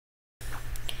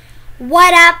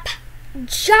What up?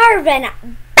 Jarvin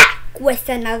back with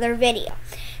another video.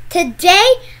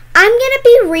 Today I'm going to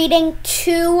be reading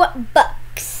 2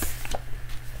 books.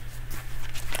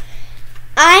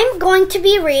 I'm going to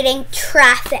be reading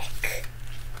Traffic.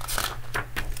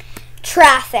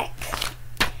 Traffic.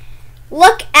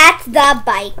 Look at the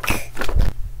bike.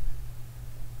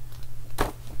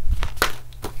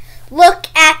 Look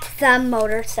at the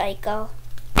motorcycle.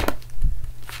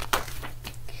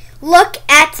 Look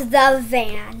at the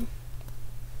van.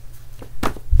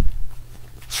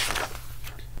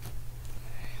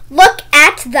 Look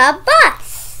at the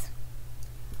bus.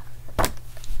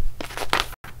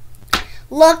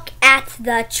 Look at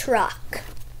the truck.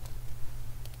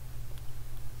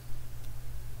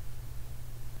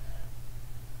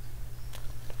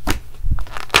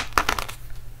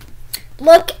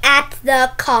 Look at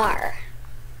the car.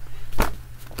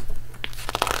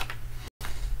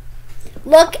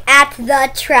 Look at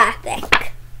the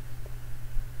traffic.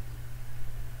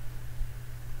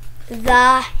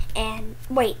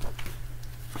 Wait,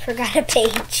 forgot a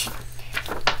page.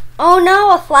 Oh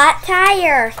no, a flat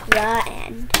tire. The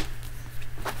end.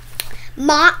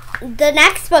 The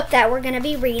next book that we're going to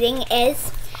be reading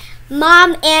is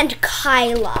Mom and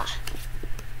Kyla.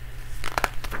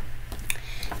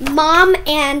 Mom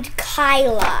and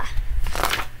Kyla.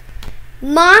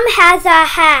 Mom has a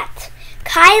hat.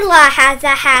 Kyla has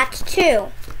a hat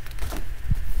too.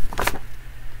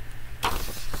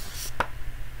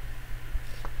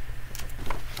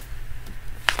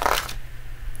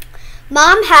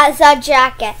 Mom has a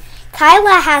jacket.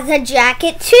 Kyla has a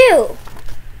jacket too.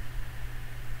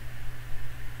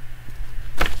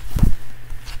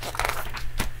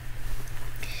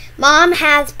 Mom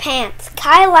has pants.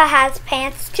 Kyla has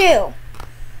pants too.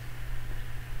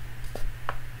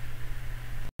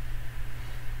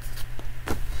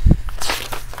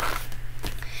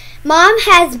 Mom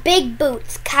has big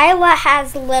boots. Kyla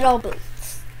has little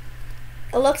boots.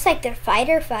 It looks like they're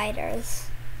fighters.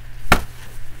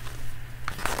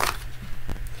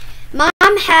 Mom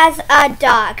has a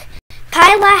dog.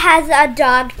 Kyla has a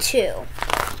dog too.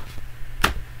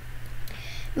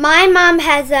 My mom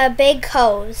has a big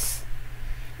hose.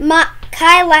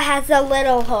 Kyla has a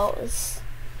little hose.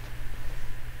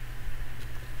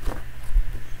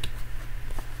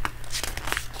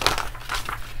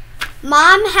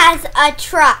 Mom has a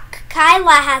truck.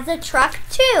 Kyla has a truck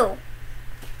too.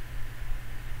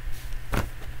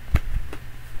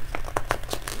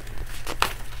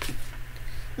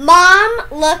 Mom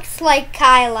looks like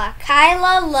Kyla.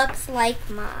 Kyla looks like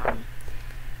Mom.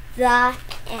 The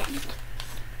end.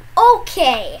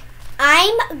 Okay,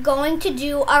 I'm going to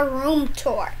do a room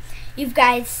tour. You've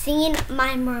guys seen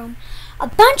my room a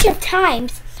bunch of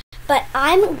times, but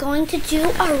I'm going to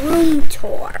do a room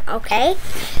tour, okay?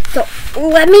 So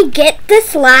let me get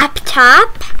this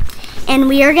laptop, and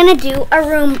we are going to do a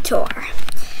room tour.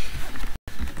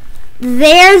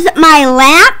 There's my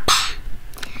lamp.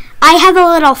 I have a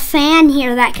little fan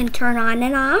here that can turn on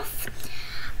and off.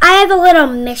 I have a little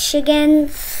Michigan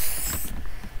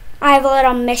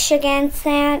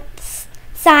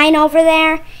sign over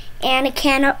there, and a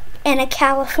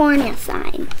California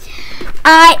sign.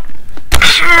 I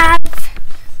have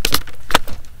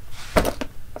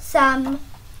some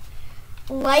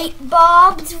light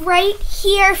bulbs right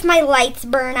here if my lights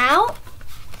burn out.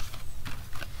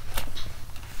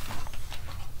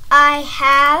 I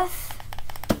have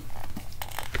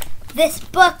this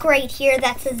book right here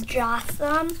that says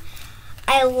Jossum.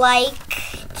 I like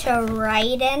to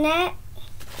write in it.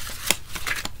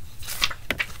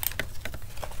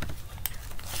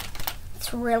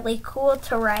 It's really cool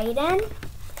to write in.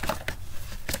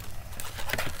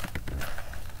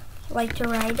 I like to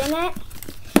write in it.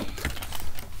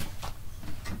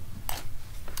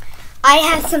 I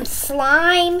have some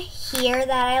slime here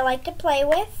that I like to play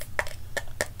with.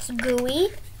 It's gooey.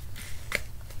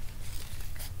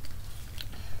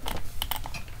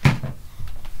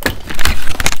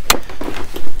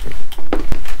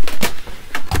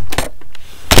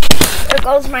 There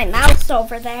goes my mouse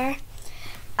over there.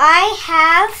 I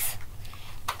have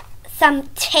some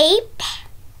tape.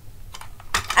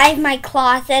 I have my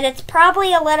closet. It's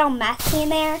probably a little messy in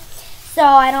there, so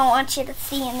I don't want you to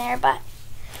see in there, but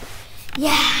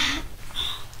yeah.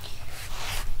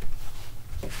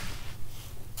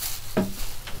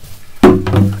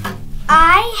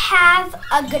 I have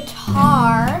a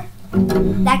guitar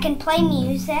that can play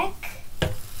music.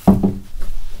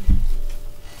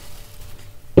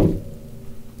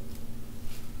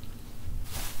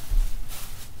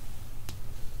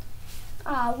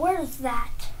 Where's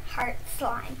that heart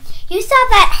slime? You saw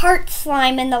that heart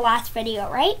slime in the last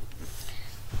video, right?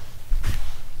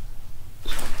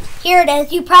 Here it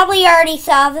is. You probably already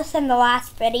saw this in the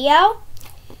last video.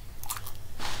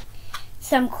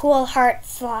 Some cool heart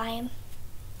slime.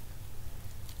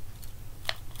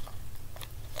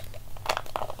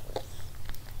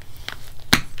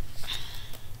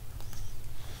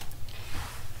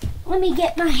 Let me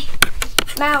get my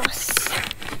mouse.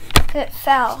 It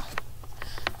fell.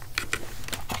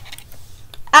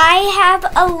 I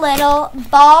have a little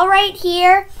ball right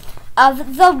here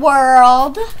of the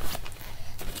world.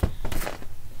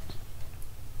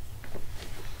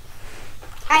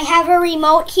 I have a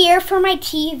remote here for my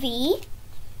TV.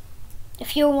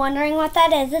 If you're wondering what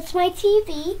that is, it's my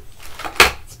TV.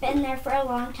 It's been there for a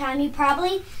long time. You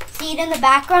probably see it in the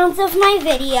backgrounds of my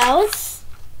videos.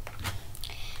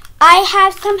 I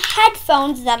have some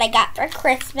headphones that I got for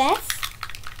Christmas.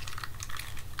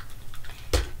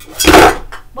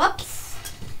 Whoops.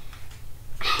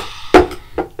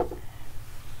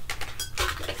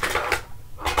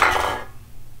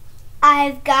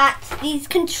 I've got these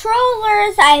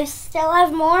controllers. I still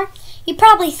have more. You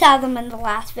probably saw them in the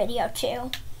last video too.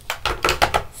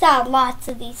 Saw lots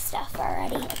of these stuff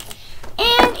already.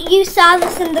 And you saw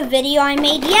this in the video I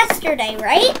made yesterday,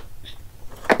 right?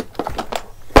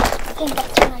 I think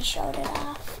that's when I showed it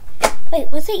off.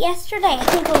 Wait, was it yesterday? I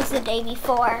think it was the day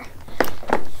before.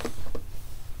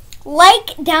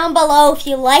 Like down below if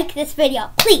you like this video,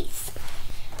 please.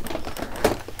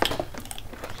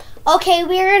 Okay,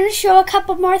 we're going to show a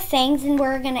couple more things and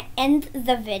we're going to end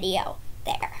the video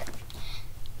there.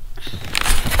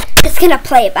 Just going to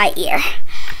play it by ear.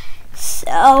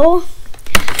 So,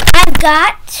 I've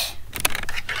got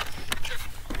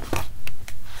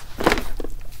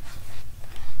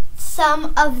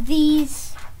some of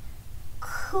these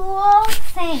cool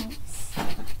things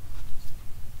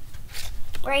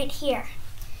right here.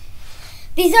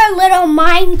 These are little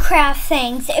Minecraft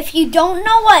things. If you don't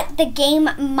know what the game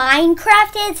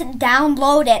Minecraft is,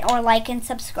 download it or like and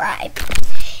subscribe.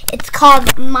 It's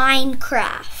called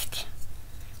Minecraft.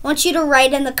 I want you to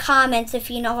write in the comments if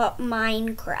you know what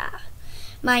Minecraft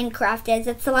is.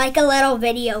 It's like a little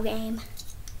video game.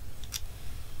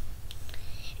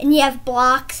 And you have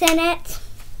blocks in it.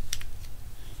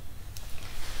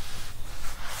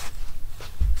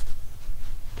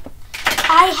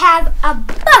 I have a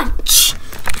bunch,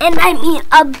 and I mean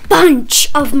a bunch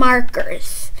of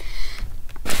markers.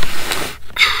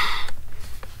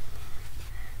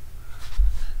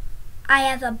 I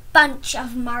have a bunch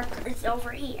of markers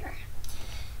over here.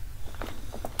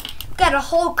 Got a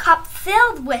whole cup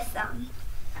filled with them.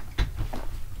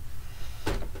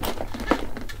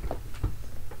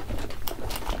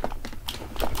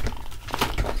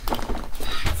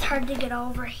 It's hard to get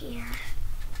over here.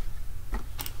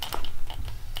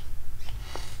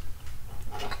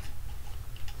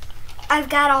 I've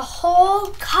got a whole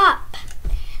cup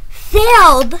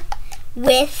filled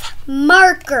with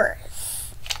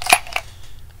markers.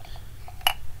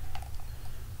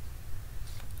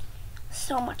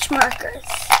 So much markers.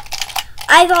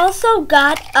 I've also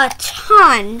got a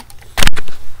ton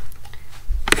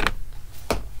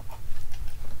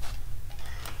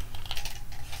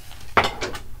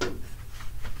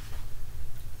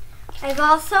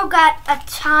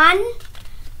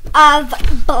of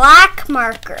black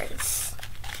markers.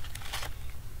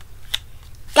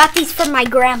 Got these from my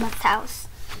grandma's house.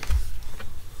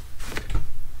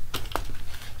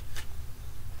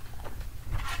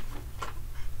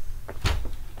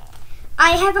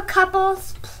 I have a couple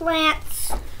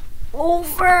plants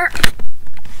over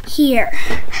here.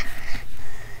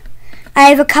 I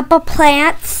have a couple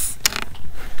plants.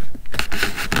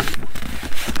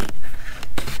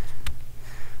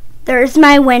 There's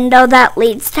my window that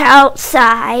leads to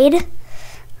outside.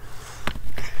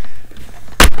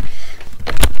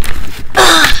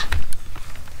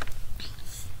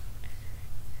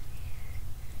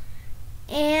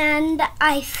 And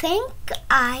I think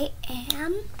I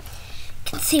am,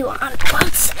 can see what on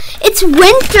once. It's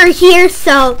winter here,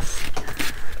 so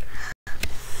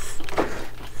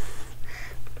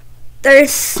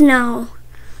there's snow.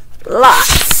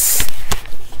 Lots.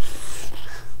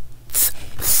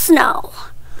 Snow.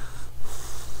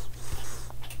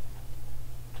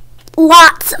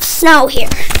 Lots of snow here.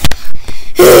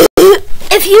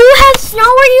 If you have snow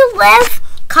where you live,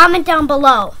 comment down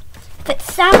below. If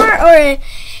it's summer or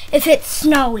if it's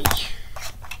snowy.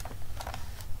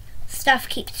 Stuff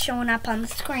keeps showing up on the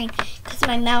screen because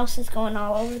my mouse is going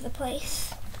all over the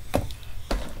place.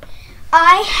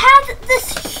 I have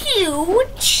this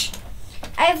huge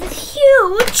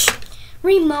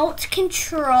remote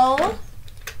control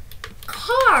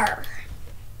car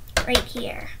right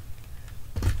here.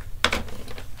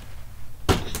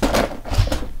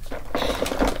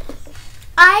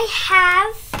 I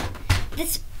have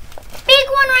this big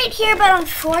one right here, but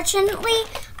unfortunately,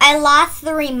 I lost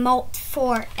the remote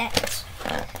for it.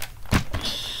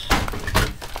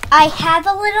 I have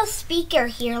a little speaker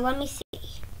here. Let me see.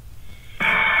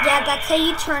 Yeah, that's how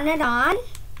you turn it on.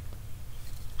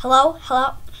 Hello?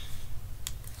 Hello?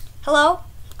 Hello?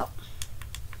 Oh.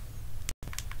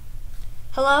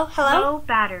 Hello? Hello? Low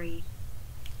battery.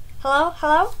 Hello?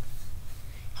 Hello?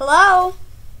 Hello?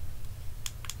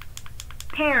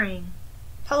 Pairing.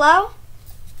 Hello?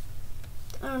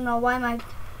 I don't know why my...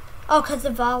 Oh, because the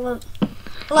volume...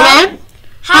 Hello?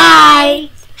 Hi!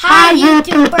 Hi,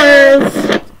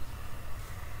 YouTubers!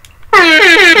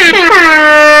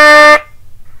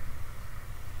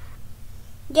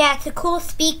 Yeah, it's a cool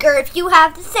speaker. If you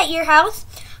have this at your house,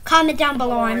 comment down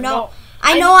below. I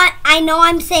know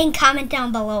I'm saying comment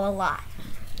down below a lot.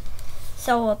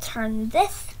 So we'll turn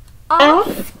this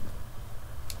off.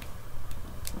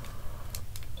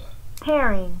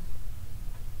 Pairing.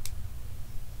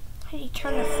 How do you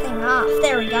turn this thing off?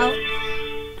 There we go.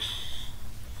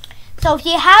 So if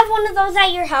you have one of those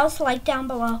at your house, like down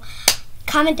below,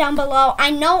 comment down below. I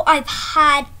know I've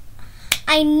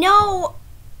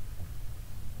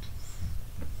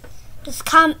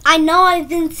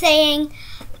been saying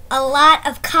a lot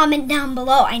of comment down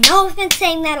below. I know I've been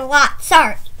saying that a lot.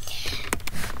 Sorry.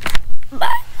 But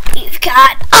we've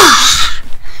got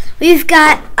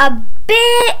a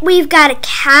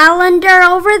calendar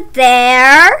over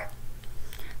there.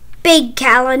 Big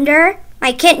calendar.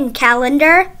 My kitten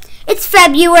calendar. It's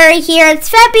February here. It's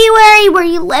February where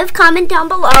you live. Comment down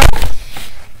below.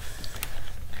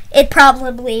 It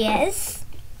probably is.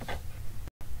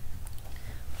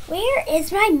 Where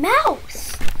is my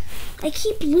mouse? I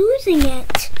keep losing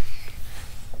it.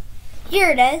 Here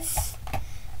it is.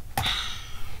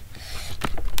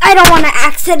 I don't want to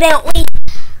accidentally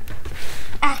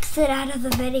exit out of the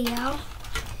video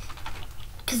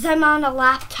because I'm on a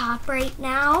laptop right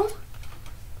now.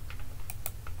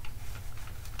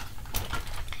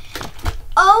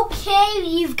 Okay,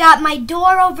 you've got my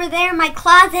door over there. My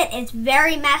closet is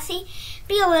very messy.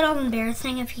 Be a little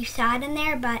embarrassing if you saw it in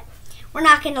there, but we're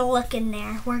not going to look in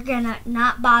there. We're going to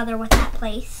not bother with that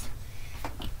place.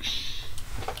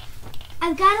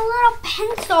 I've got a little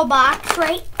pencil box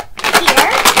right here.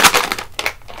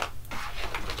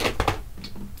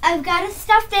 I've got a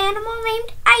stuffed animal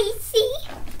named Icy.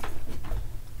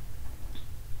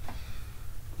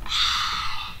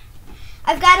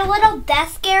 I've got a little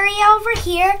desk area over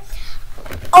here.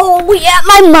 Oh yeah,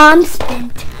 my mom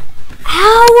spent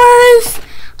hours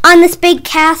on this big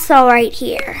castle right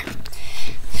here.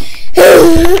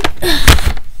 You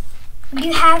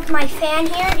have my fan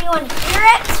here. Do you want to hear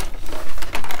it?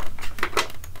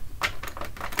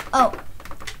 Oh,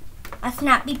 must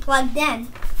not be plugged in.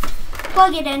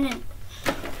 Plug it in.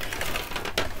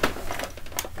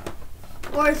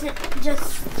 Or is it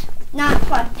just not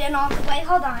plugged in all the way?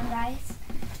 Hold on, guys.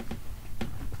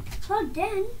 Plugged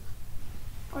in?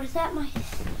 Or is that my...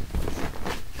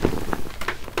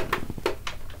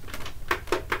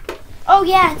 Oh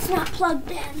yeah, it's not plugged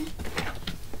in.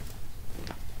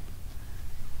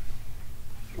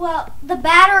 Well, the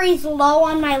battery's low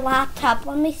on my laptop.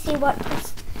 Let me see what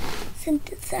percent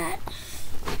it's at.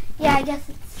 Yeah, I guess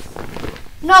it's...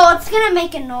 No, it's gonna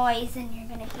make a noise and you're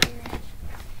gonna hear it.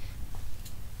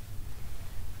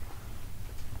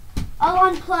 I'll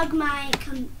unplug my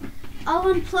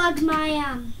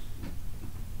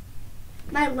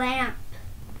my lamp.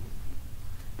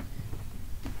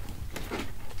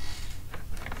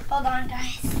 Hold on,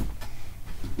 guys.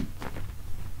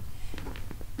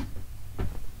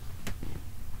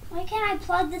 Why can't I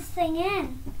plug this thing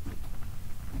in?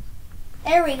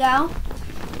 There we go.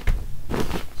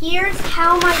 Here's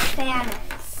how my fan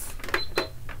is.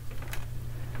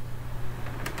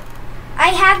 I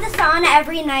have this on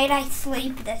every night I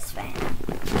sleep, this fan.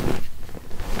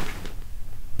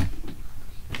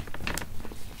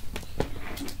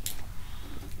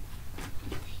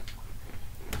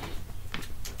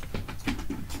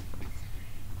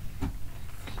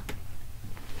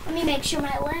 Let me make sure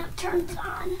my lamp turns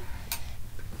on.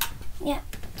 Yep,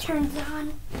 turns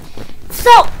on.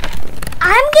 So,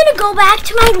 I'm gonna go back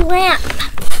to my lamp.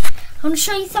 I'm gonna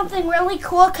show you something really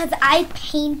cool because I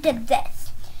painted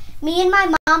this. Me and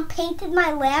my mom painted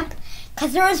my lamp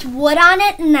because there was wood on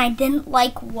it and I didn't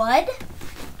like wood.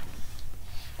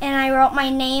 And I wrote my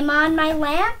name on my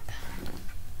lamp.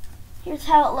 Here's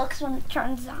how it looks when it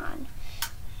turns on.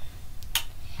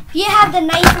 If you have the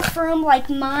nicest room like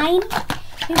mine,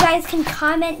 you guys can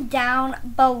comment down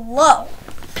below.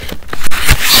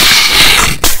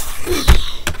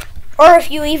 Or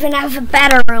if you even have a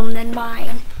better room than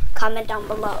mine, comment down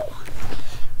below.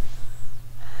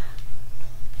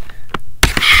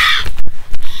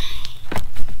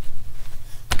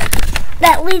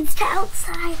 That leads to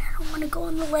outside. I don't want to go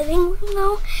in the living room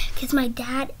though, because my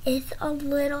dad is a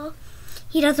little,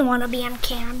 he doesn't want to be on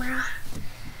camera.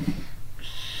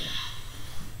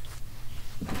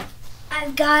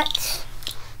 I've got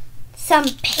some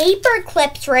paper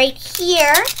clips right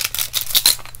here.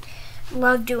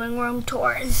 Love doing room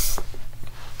tours.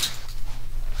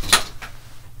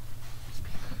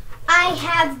 I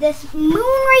have this moon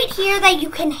right here that you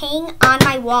can hang on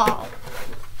my wall.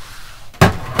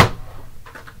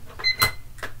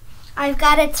 I've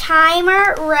got a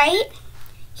timer right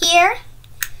here.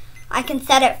 I can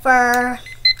set it for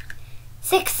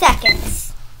 6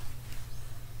 seconds.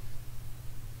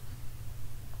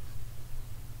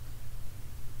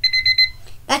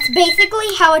 That's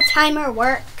basically how a timer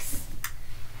works.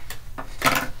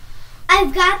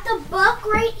 I've got the book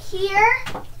right here,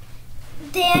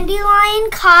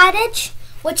 Dandelion Cottage,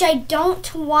 which I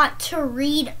don't want to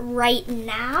read right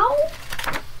now.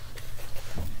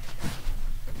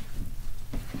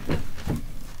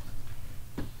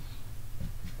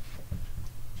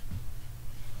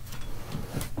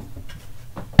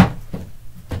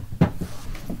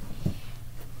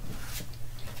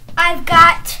 I've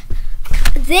got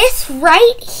this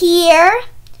right here,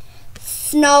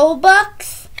 Snow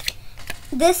Books.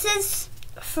 This is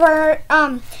for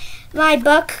my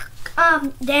book,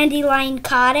 Dandelion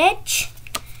Cottage.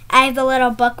 I have a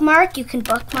little bookmark. You can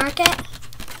bookmark it.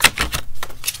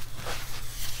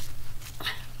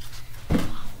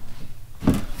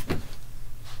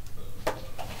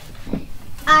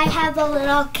 I have a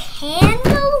little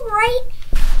candle right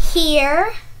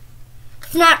here.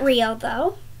 It's not real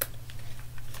though.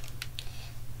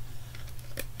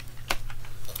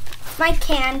 My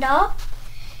candle,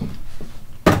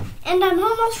 and I'm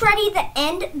almost ready to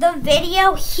end the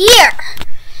video here.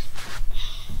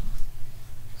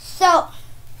 So,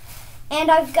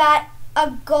 and I've got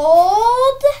a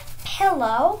gold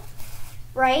pillow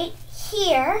right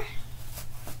here,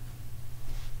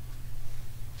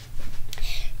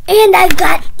 and I've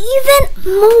got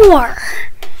even more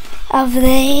of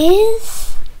these.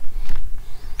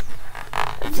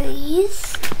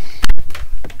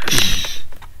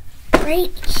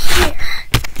 Right here.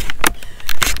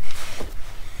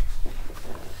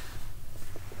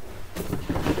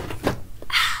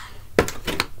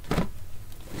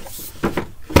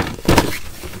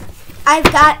 I've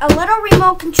got a little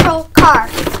remote control car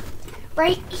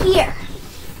right here.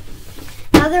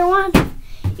 Another one.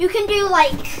 You can do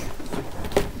like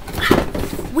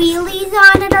wheelies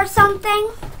on it or something.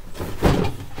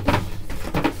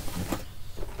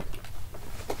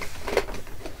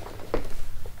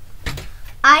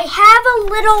 I have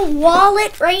a little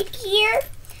wallet right here.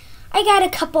 I got a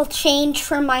couple change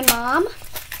from my mom.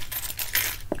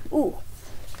 Ooh,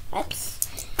 oops.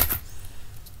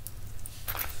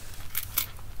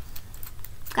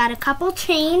 Got a couple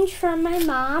change from my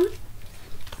mom.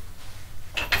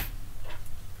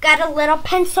 Got a little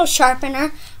pencil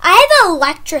sharpener. I have an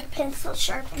electric pencil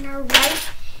sharpener right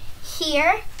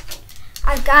here.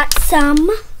 I've got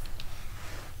some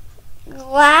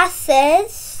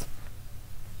glasses.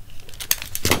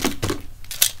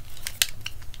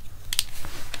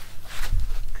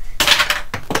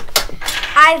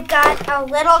 I've got a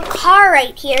little car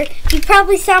right here. You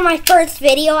probably saw my first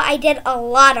video. I did a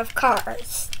lot of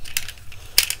cars.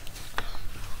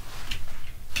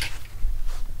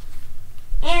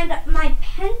 And my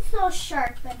pencil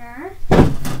sharpener.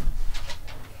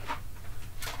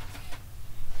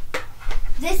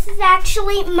 This is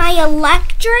actually my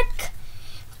electric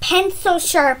pencil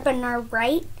sharpener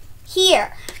right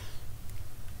here.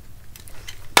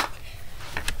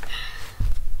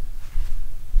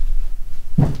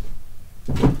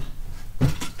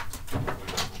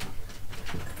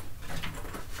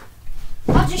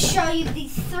 I'll just show you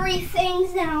these 3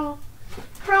 things and I'll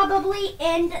probably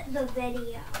end the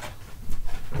video.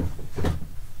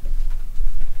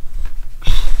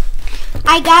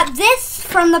 I got this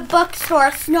from the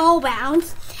bookstore,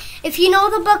 Snowbounds. If you know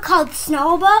the book called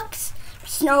Snowbooks,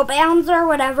 Snowbounds or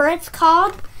whatever it's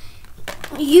called,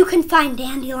 you can find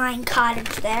Dandelion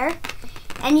Cottage there.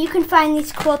 And you can find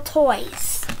these cool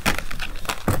toys.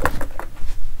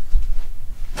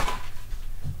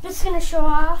 I'm just going to show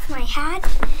off my hat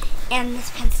and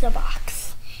this pencil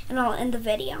box. And I'll end the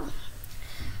video.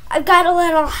 I've got a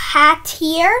little hat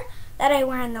here that I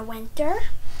wear in the winter.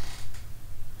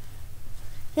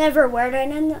 Never wear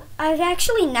it I've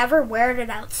actually never wear it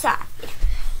outside.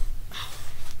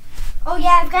 Oh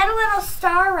yeah, I've got a little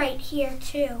star right here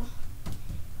too.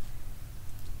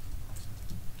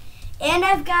 And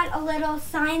I've got a little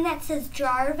sign that says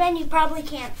Jarvan. You probably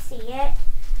can't see it.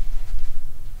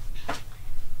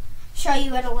 Show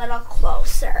you it a little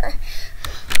closer.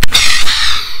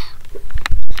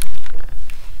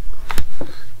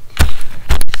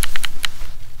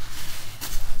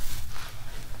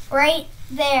 Right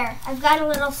there. I've got a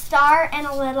little star and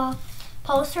a little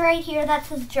poster right here that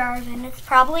says Jarvan. It's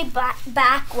probably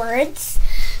backwards.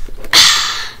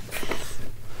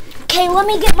 Okay, let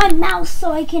me get my mouse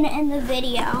so I can end the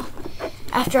video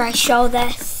after I show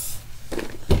this.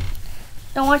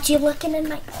 Don't want you looking in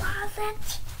my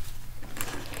closet.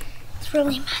 It's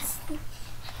really messy.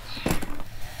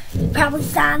 You probably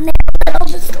saw in there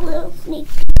just a little sneak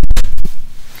peek.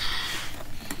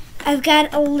 I've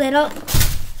got a little...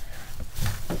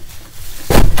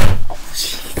 Oh,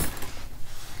 jeez.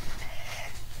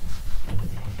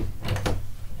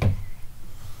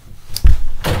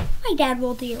 My dad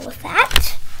will deal with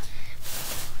that.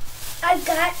 I've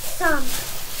got some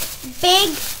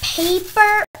big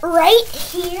paper right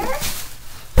here.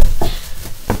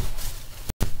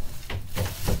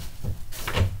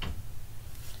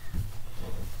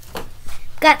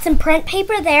 Got some print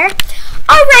paper there.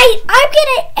 Alright, I'm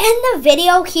going to end the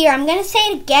video here. I'm going to say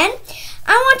it again.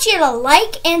 I want you to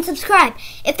like and subscribe.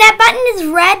 If that button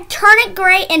is red, turn it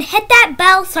gray and hit that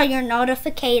bell so you're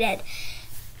notified.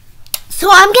 So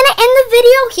I'm going to end the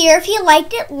video here. If you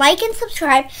liked it, like and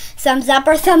subscribe. Thumbs up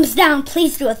or thumbs down.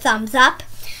 Please do a thumbs up.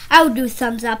 I would do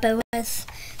thumbs up if it was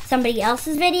somebody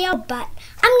else's video. But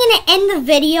I'm going to end the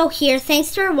video here.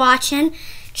 Thanks for watching.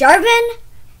 Jarvan.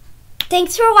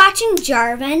 Thanks for watching,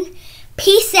 Jarvan.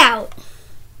 Peace out.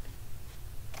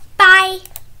 Bye.